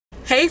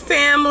Hey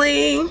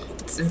family,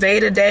 it's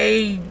VEDA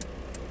day,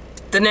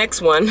 the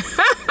next one.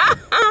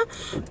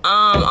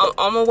 I'm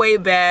on my way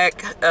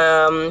back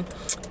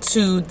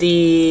to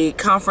the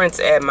conference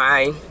at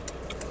my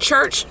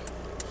church,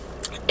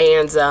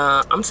 and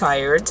I'm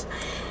tired.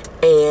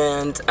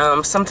 And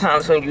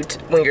sometimes when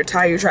you're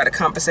tired, you try to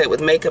compensate with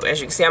makeup. As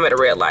you can see, I'm at a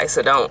red light,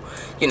 so don't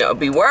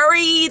be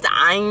worried.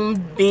 I'm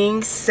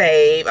being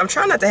saved. I'm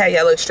trying not to have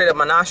y'all look straight up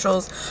my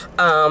nostrils,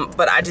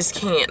 but I just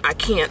can't. I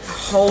can't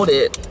hold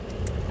it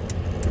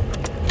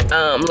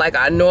like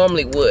I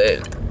normally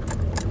would.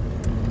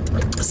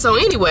 So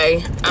anyway,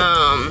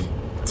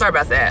 sorry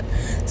about that.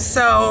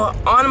 So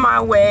on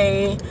my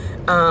way,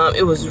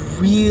 it was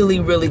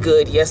really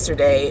good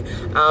yesterday.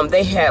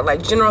 They had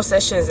like general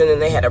sessions, and then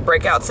they had a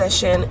breakout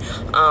session,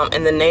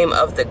 and the name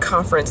of the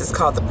conference is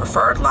called The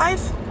Preferred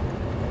Life.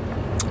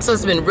 So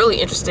it's been really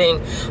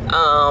interesting.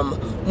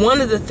 One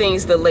of the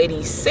things the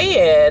lady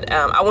said,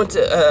 I went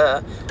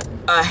to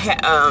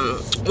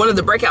one of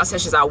the breakout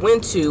sessions I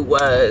went to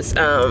was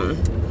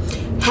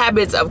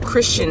habits of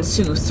Christians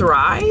who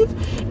thrive.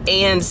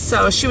 And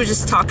so she was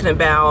just talking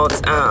about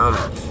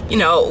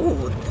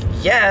ooh,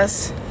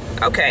 yes,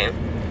 okay,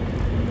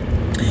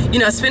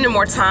 spending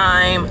more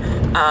time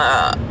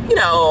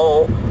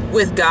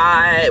with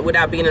God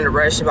without being in a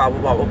rush, blah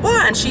blah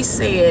blah. And she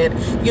said,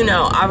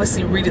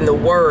 obviously reading the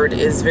word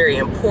is very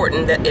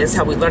important. That is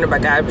how we learn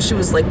about God. But she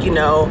was like,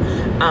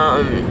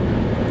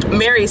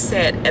 Mary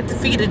sat at the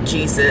feet of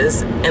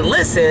Jesus and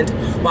listened,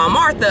 while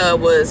Martha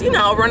was,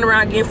 running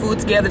around getting food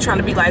together, trying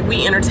to be like,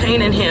 we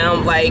entertaining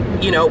him, like,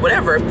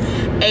 whatever.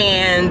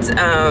 And,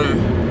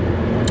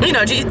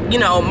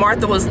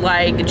 Martha was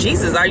like,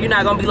 Jesus, are you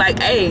not going to be like,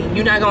 hey,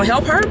 you're not going to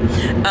help her?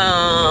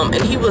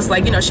 And he was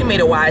like, she made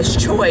a wise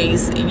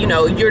choice.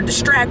 You're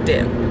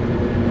distracted.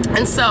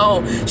 And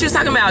so she was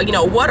talking about,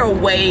 what are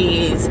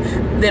ways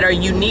that are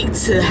unique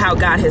to how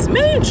God has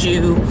made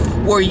you,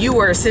 where you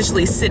were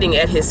essentially sitting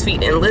at his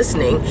feet and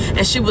listening.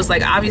 And she was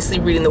like, obviously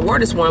reading the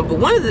word is one, but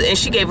and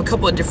she gave a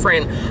couple of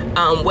different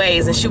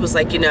ways. And she was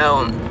like,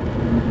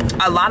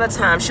 a lot of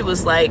times she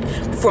was like,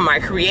 for my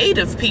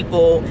creative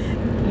people,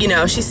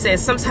 she said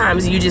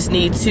sometimes you just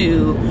need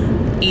to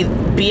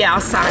be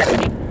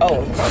outside.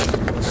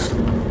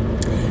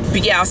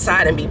 Be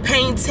outside and be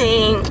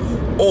painting,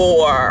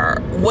 or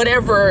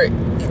whatever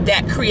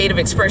that creative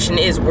expression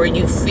is where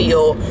you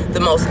feel the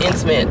most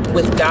intimate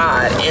with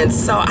God. And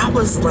so I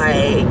was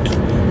like,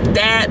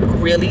 that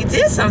really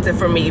did something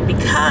for me,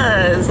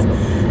 because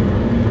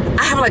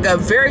I have like a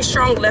very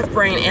strong left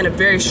brain and a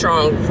very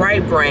strong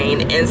right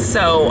brain. And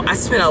so I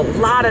spent a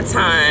lot of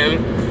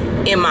time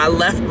in my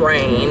left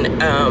brain,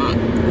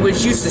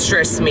 which used to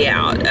stress me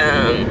out.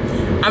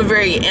 I'm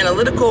very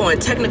analytical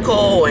and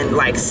technical and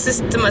like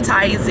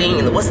systematizing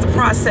and what's the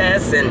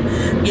process and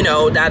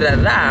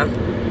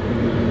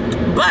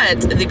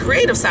But the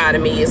creative side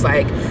of me is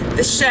like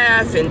the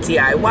chef and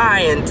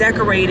DIY and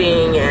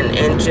decorating and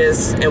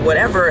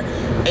whatever.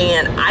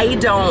 And I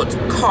don't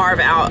carve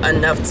out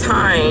enough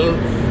time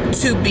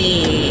to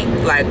be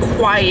like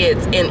quiet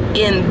and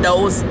in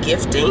those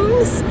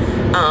giftings,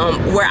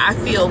 where I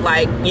feel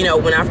like,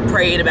 when I've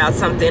prayed about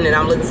something and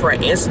I'm looking for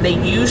an answer, they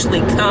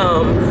usually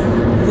come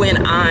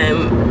when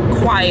I'm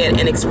quiet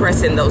and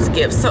expressing those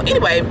gifts. So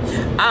anyway,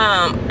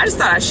 I just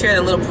thought I'd share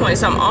that little point.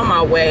 So I'm on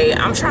my way.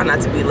 I'm trying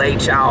not to be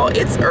late, y'all.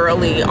 It's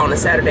early on a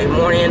Saturday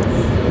morning,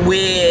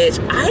 which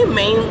I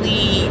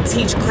mainly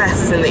teach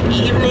classes in the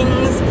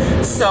evenings,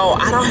 so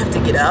I don't have to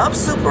get up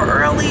super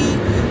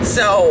early.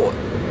 So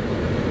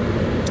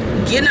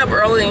getting up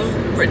early,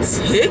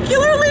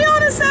 particularly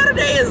on a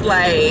Saturday, is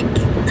like,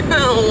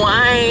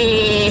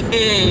 why?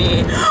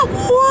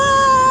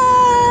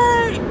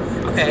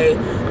 Okay,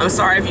 I'm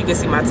sorry if you can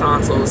see my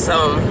tonsils.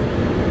 So,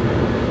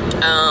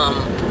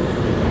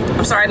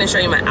 I'm sorry I didn't show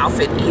you my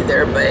outfit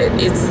either, but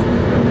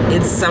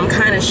it's some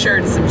kind of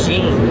shirt and some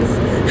jeans.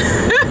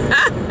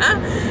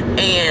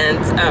 And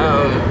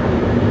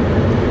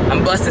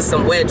I'm busting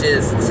some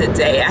wedges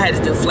today. I had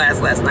to do flats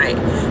last night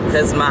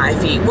because my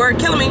feet were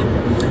killing me.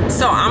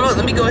 So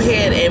let me go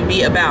ahead and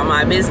be about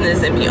my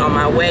business and be on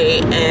my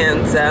way.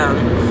 And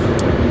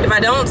if I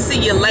don't see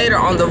you later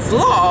on the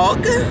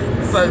vlog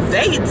for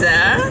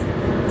VEDA,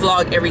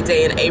 vlog every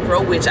day in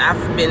April, which I've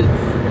been,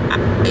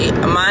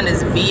 mine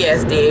is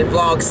VSD,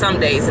 vlog some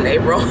days in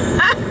April.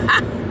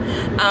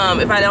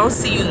 If I don't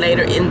see you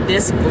later in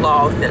this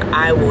vlog, then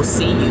I will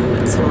see you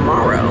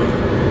tomorrow.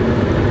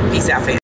 Peace out, family.